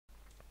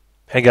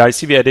Hey guys,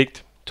 CV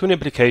Addict, two new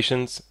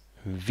applications,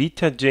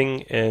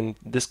 Vitaging and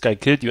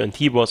ThisGuyKilledYou, and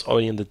he was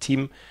already in the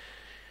team.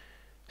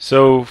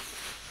 So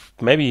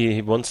maybe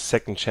he wants a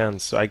second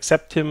chance. So I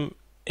accept him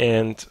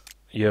and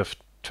you have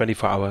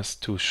 24 hours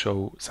to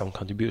show some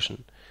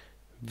contribution.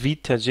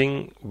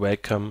 Vitaging,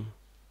 welcome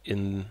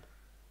in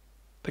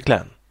the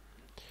clan.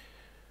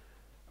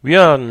 We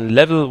are on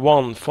level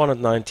 1,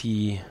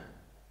 490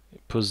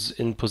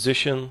 in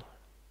position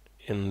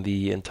in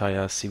the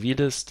entire CV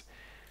list.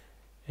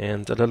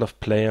 And a lot of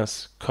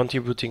players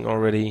contributing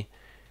already,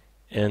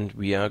 and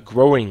we are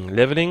growing,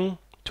 leveling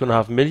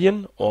 2.5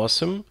 million,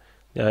 awesome.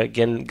 There are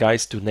again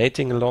guys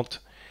donating a lot,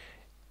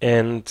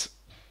 and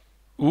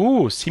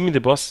Simi the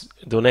Boss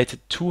donated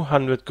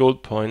 200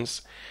 gold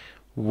points.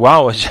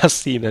 Wow, I just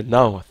see that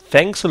now.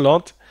 Thanks a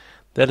lot,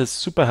 that is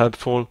super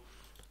helpful.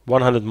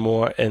 100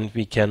 more and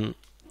we can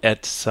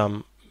add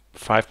some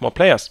 5 more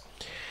players.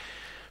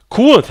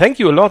 Cool, thank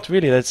you a lot,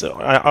 really.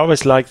 I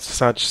always like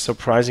such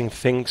surprising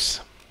things.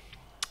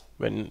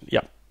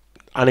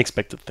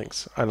 Unexpected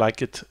things. I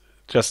like it.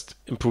 Just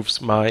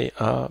improves my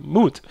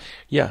mood.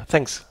 Yeah,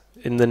 thanks.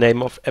 In the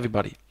name of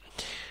everybody.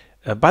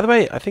 By the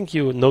way, I think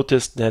you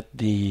noticed that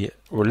the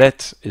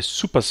roulette is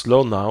super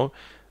slow now.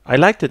 I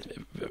liked it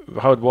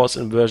how it was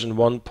in version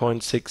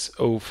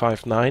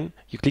 1.6059.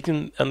 You click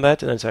on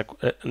that and it's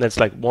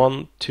like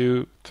 1,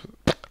 2,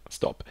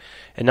 stop.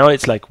 And now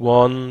it's like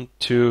 1,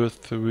 2,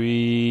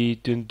 3,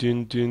 dun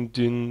dun dun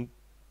dun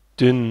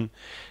dun.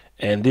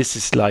 And this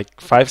is like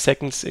 5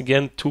 seconds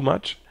again, too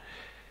much.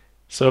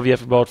 So we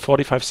have about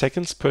 45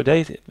 seconds per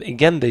day.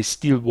 Again, they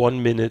steal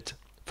 1 minute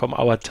from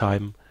our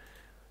time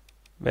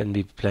when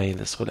we play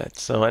this roulette.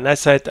 So, and I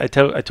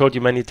told you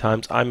many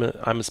times, I'm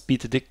a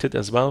speed addicted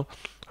as well.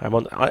 I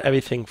want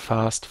everything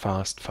fast,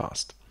 fast,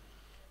 fast.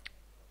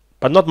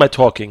 But not my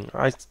talking.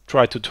 I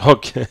try to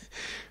talk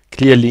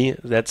clearly.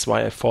 That's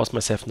why I force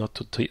myself not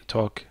to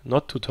talk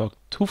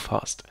too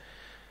fast.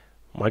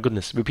 My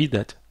goodness, repeat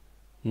that.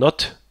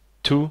 Not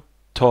to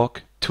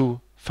talk too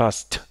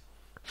fast.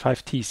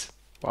 5 T's.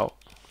 Wow.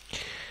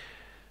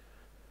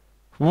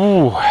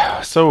 Ooh,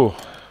 so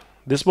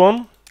this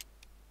one,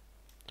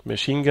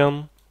 machine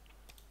gun,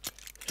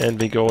 and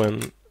we go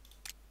in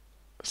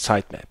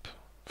side map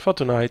for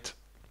tonight.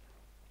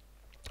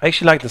 I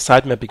actually like the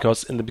side map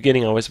because in the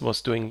beginning I always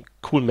was doing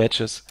cool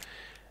matches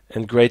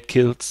and great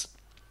kills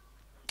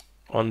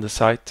on the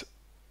side.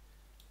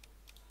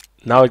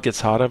 Now it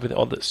gets harder with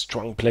all the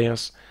strong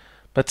players,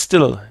 but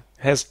still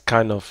has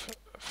kind of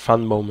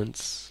fun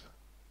moments.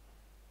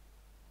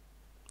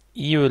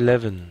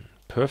 EU11,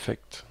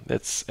 perfect.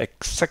 That's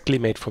exactly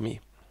made for me.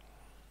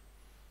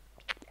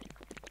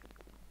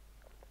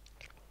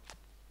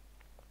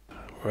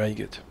 Very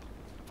good.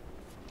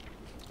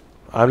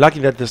 I'm lucky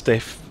that this day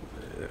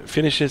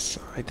finishes.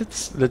 I did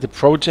the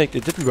project,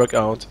 it didn't work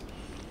out.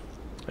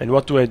 And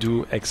what do I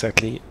do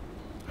exactly?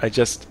 I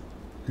just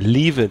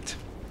leave it.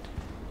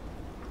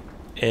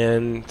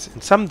 And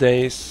in some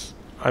days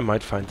I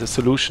might find the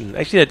solution.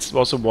 Actually, that's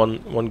also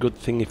one good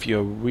thing if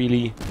you're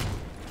really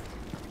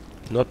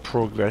not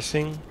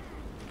progressing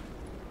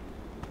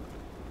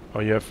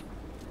or you have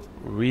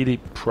really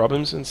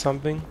problems in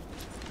something.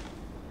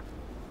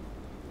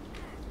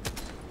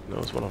 That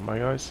was one of my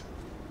guys.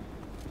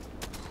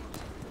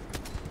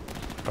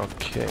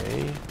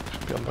 Okay,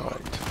 should be on the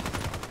right.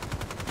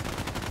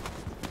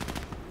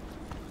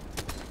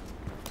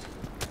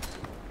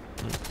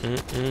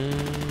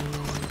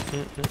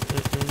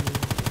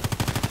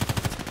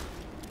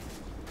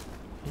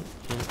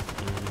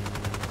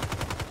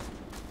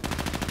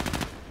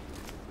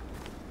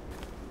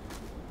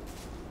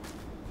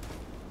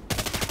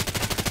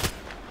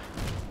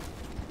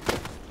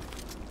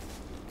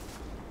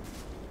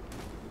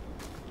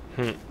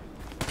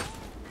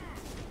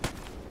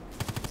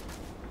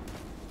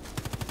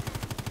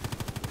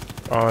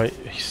 I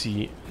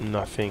see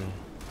nothing.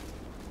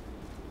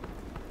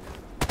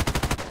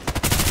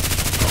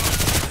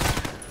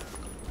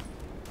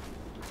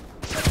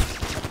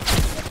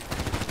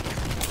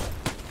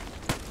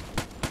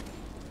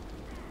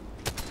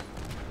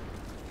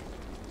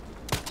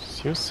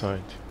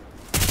 Suicide.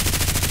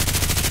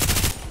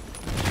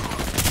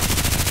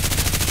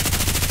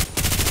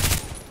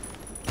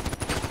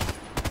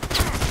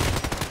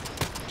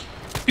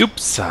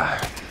 Oops.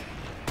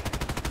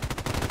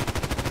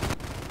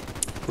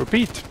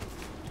 Repeat.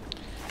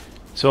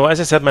 So as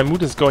I said, my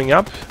mood is going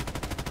up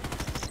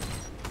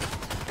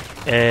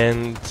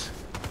and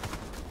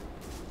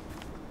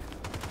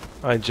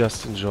I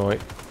just enjoy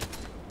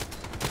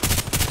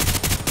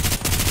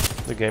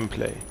the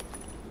gameplay.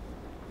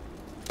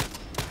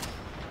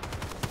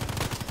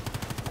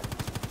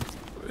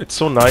 It's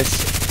so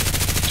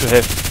nice to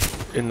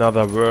have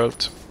another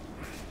world.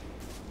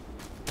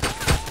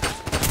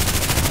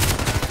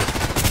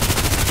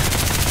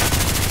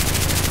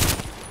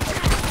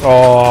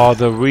 Oh,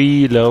 the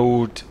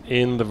reload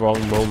in the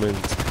wrong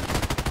moment.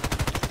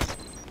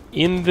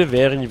 In the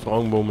very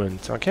wrong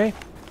moment. Okay,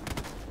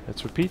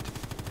 let's repeat.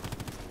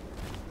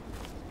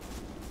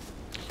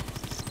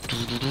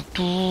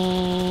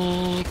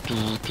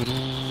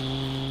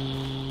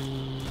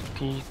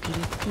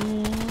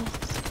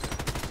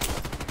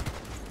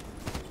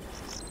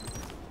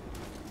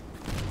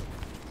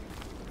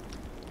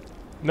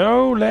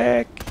 No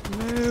lag!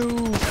 No!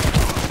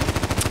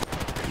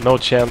 No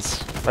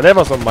chance. But that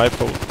was not my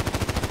fault.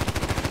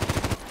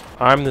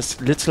 I'm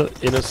this little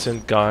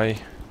innocent guy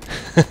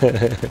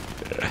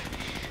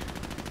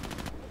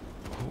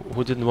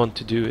who didn't want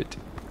to do it.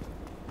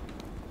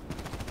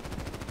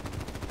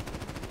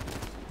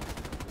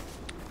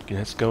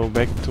 Let's go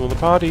back to the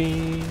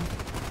party.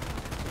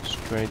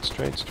 Straight,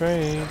 straight,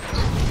 straight.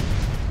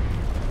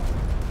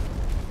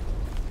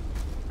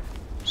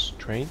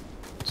 Straight,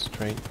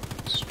 straight,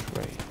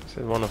 straight. Is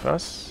that one of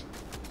us?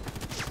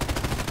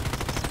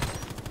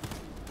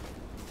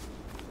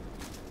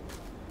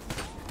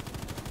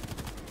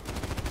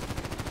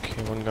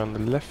 Okay, one guy on the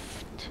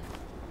left.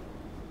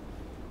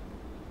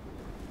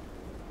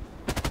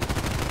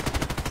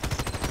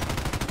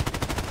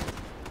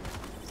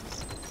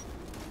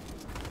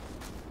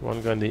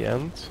 One guy in the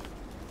end.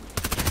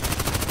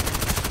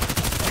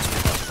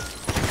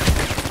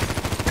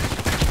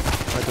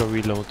 I go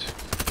reload.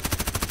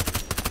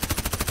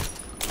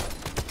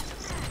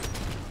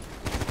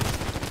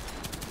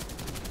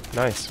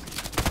 Nice.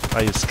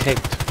 I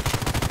escaped.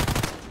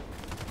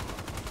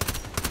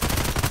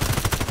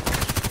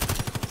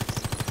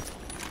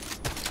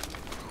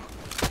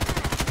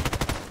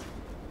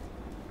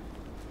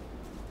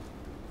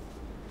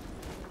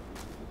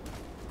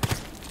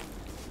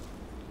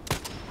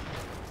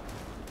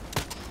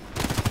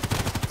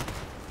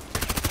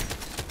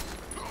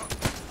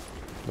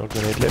 No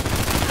grenade left.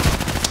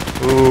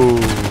 Ooh,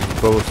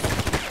 both.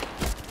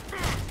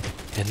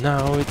 And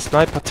now it's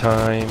sniper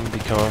time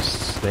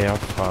because they are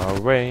far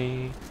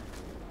away.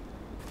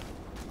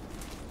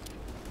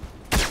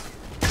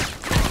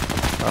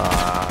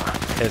 Ah,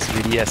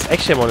 SVDS.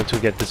 Actually, I wanted to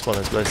get this one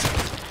as well.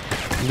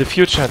 In the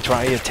future,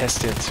 try and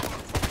test it.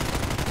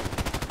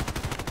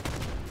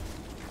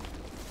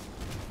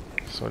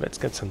 So let's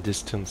get some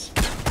distance.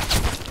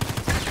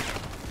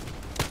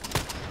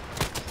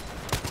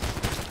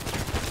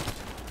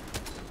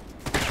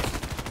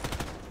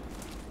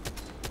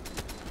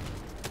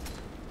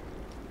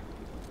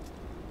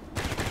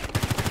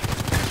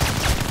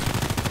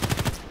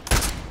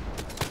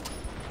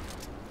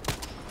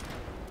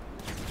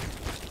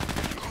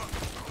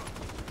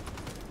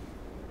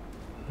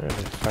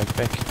 Fight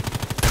back.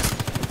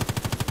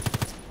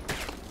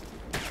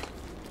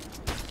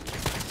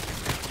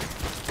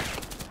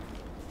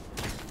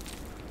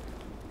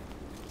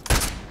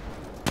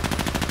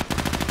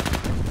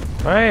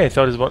 I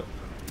thought it was one.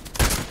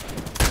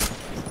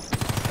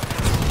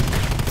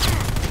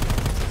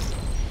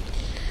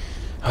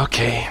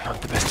 Okay,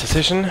 not the best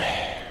decision.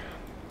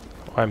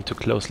 Oh, I'm too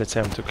close. Let's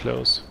say I'm too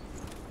close.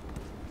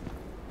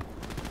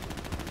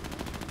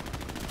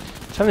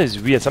 Sometimes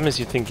it's weird. Sometimes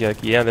you think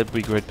like, yeah, that'd be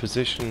a great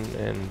position,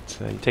 and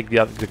you take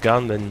the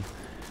gun, then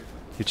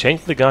you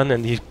change the gun,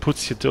 and he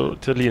puts you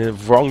totally in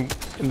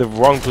the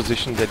wrong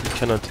position that you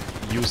cannot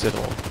use at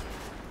all.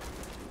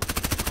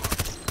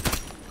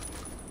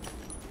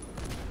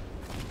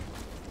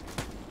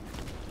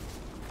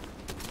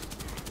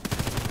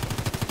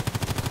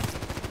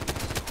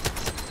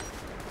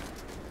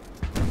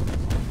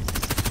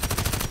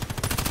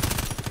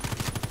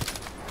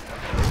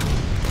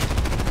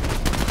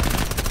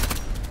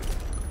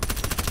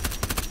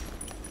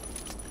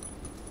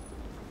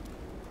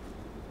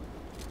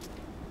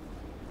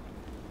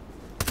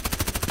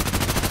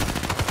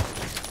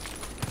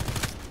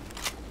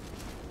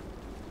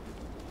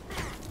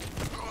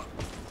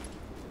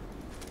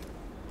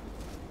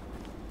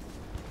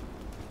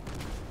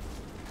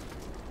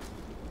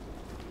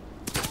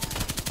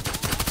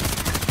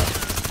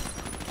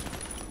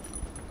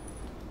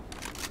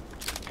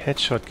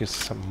 Headshot gives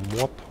some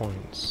more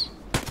points.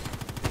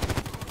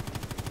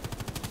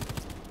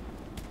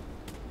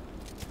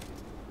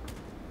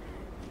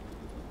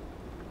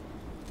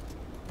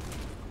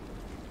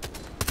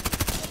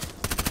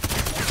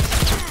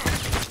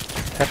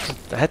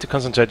 I had to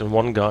concentrate on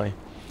one guy.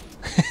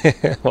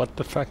 What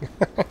the fuck?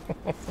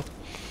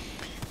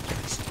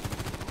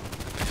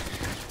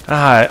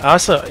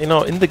 Also, you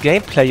know, in the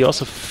gameplay you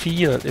also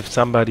feel if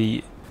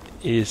somebody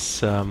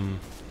is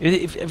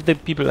if the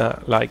people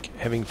are like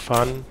having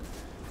fun,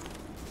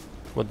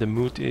 what the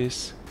mood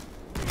is.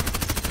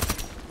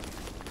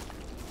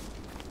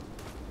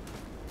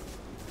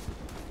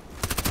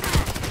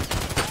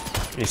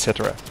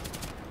 Etc.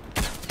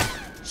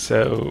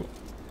 So,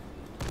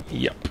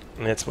 yep,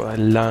 that's what I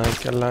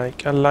like.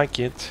 I like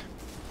it.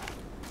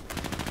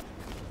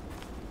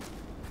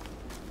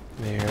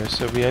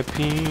 There's a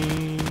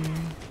VIP.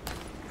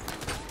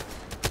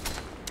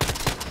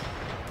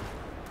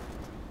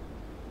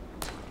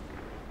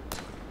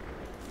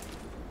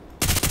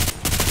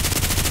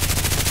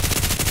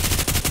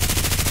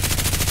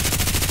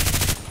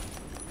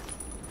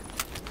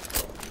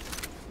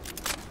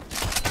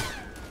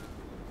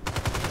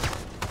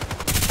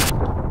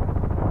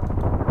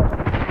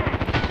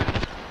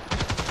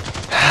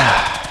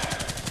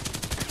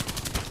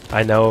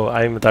 I know,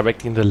 I'm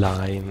directing the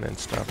line and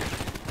stuff.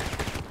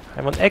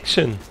 I want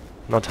action,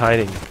 not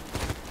hiding.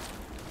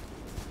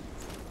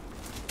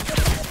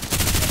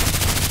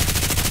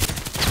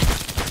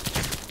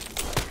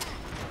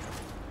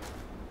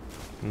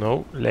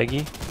 No,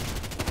 laggy.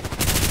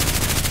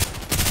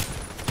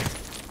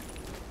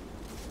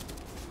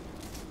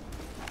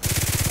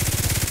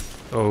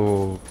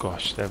 Oh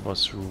gosh, that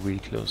was really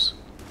close.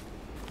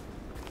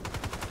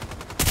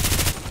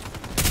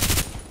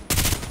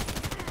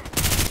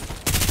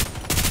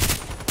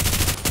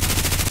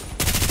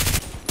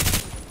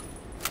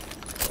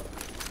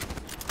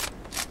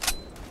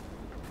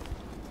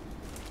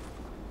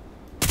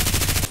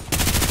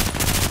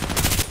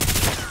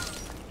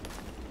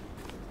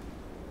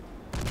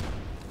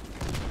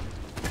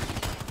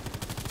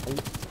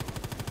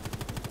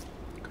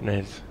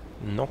 Grenade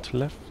not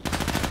left.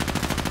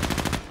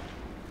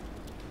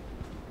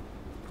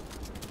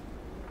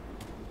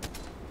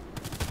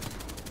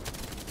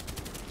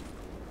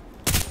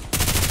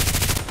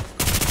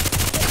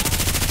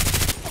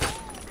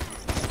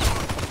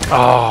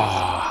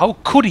 Oh, how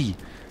could he?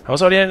 I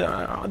was already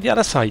on the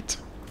other side.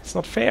 It's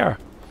not fair.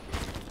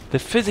 The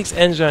physics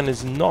engine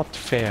is not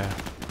fair.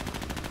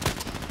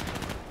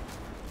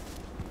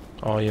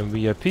 I am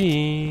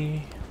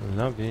VIP.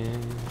 Love it.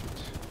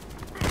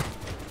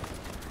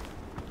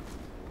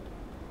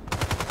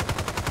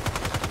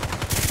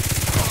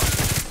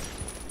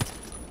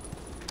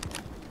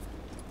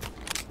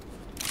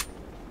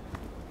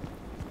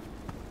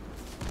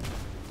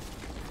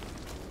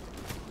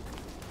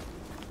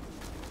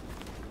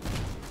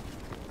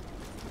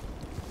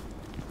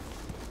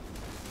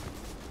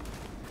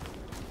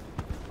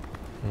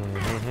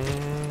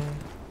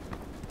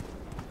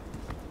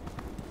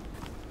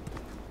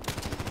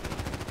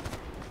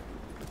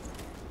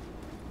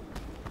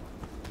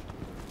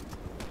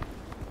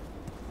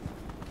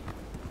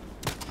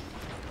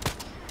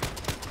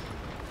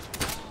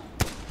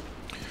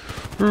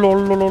 Lol,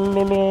 lol, lol,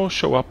 lol, lol.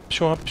 Show up,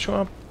 show up, show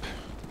up.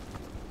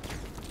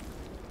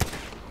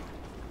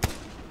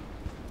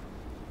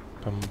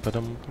 Bum,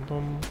 ba-dum, bum,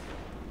 bum.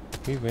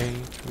 We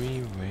wait,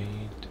 we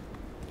wait.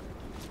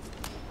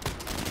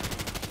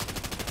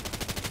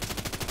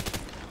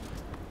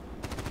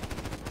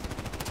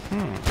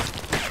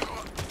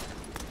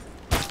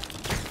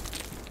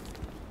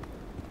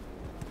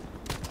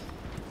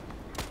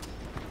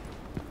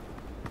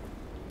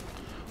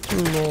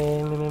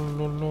 Lol, lol,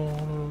 lol, lol,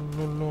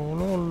 lol,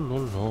 lol,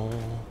 lol, lol.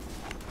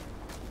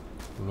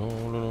 Lol,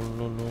 lol,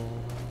 lol,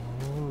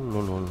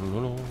 lol, lol,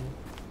 lol, lol.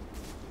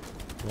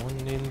 One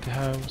in the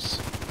house.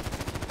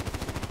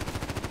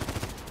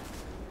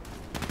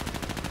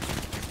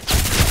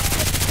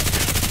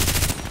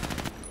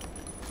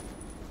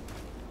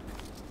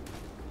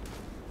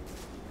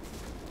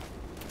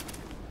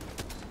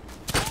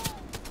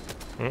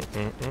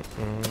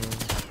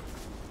 Mm-mm-mm-mm.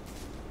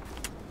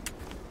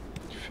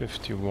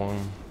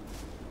 51.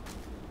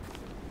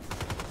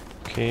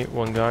 Okay,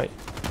 one guy.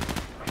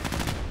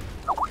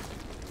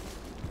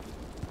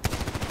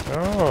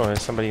 Oh,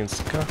 there's somebody in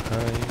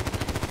Skype.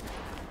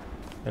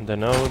 And I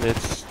know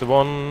that's the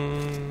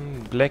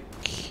one black.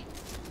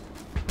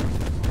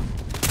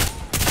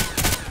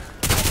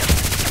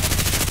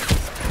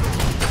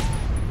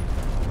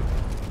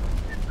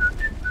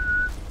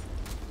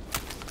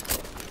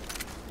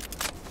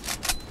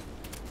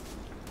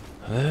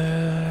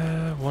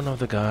 One of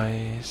the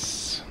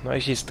guys. No,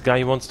 actually, it's the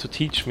guy who wants to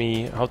teach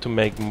me how to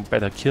make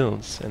better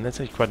kills, and that's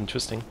actually quite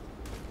interesting.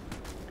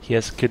 He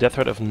has a kill death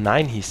rate of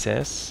 9, he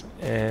says,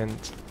 and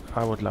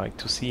I would like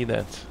to see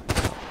that.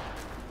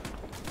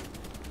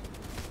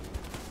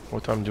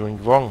 What I'm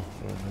doing wrong.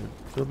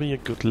 It will be a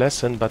good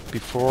lesson, but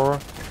before,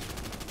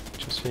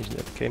 just finish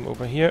that game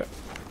over here.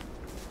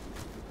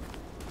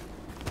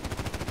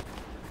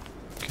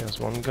 Okay, there's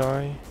one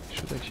guy. He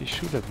should actually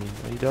shoot at me,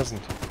 but he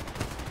doesn't.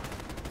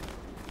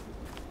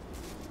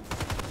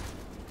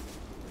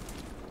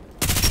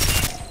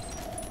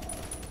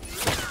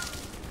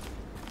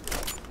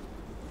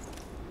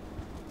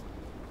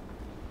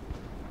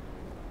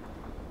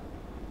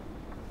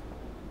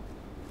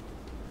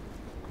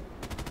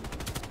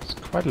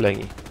 Quite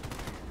laggy.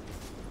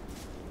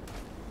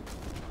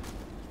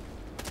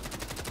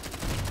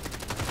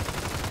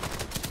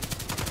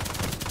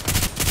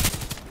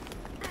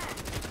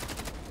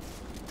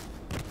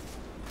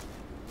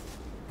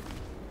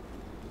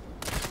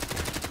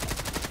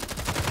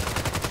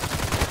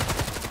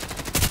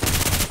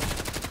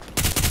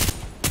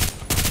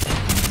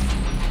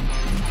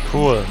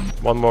 Cool.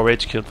 One more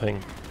rage kill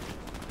thing.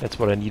 That's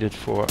what I needed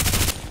for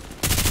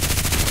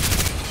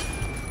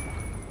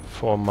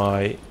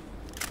my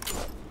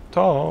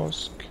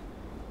task.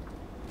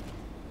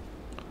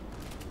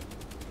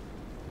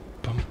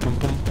 Bum, bum,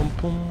 bum, bum,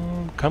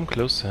 bum. Come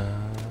closer.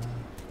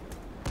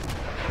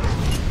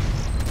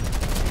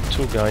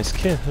 2 guys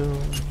killed.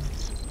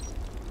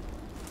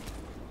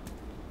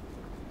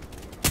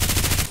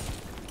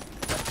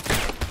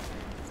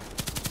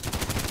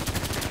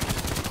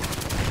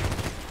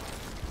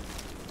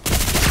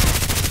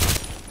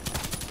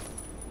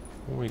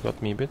 Oh, he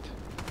got me a bit.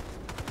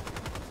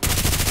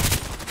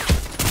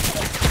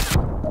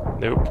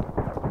 Nope.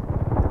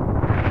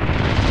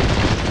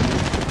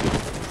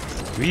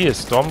 Really a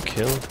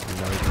Stormkill?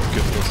 My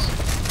goodness.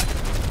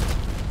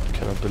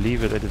 Cannot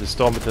believe it. I did a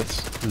storm with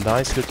that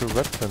nice little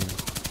weapon.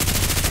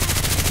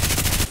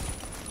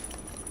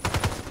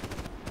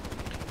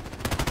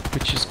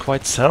 Which is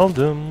quite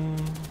seldom.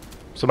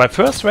 So my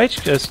first rage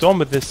storm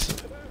with this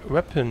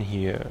weapon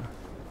here.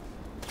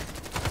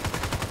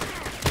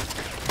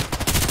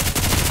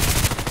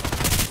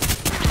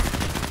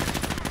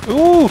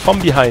 Ooh, from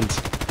behind.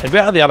 And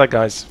where are the other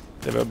guys?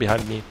 They were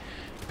behind me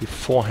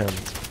beforehand.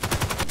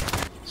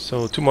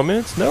 So 2 more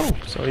minutes? No,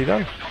 it's already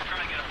done.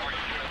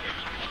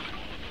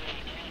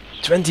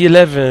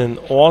 2011,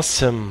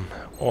 awesome,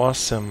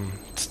 awesome.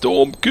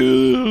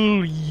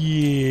 Stormkill,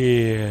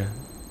 yeah.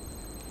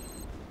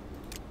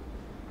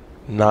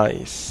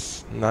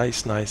 Nice,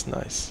 nice, nice,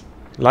 nice.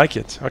 Like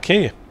it,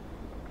 okay.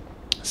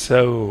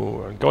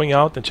 So, going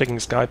out and checking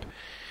Skype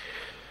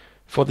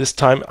for this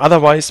time.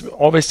 Otherwise,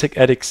 always take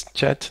addicts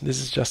chat. This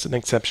is just an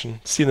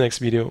exception. See you in the next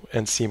video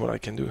and see what I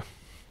can do.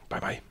 Bye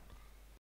bye.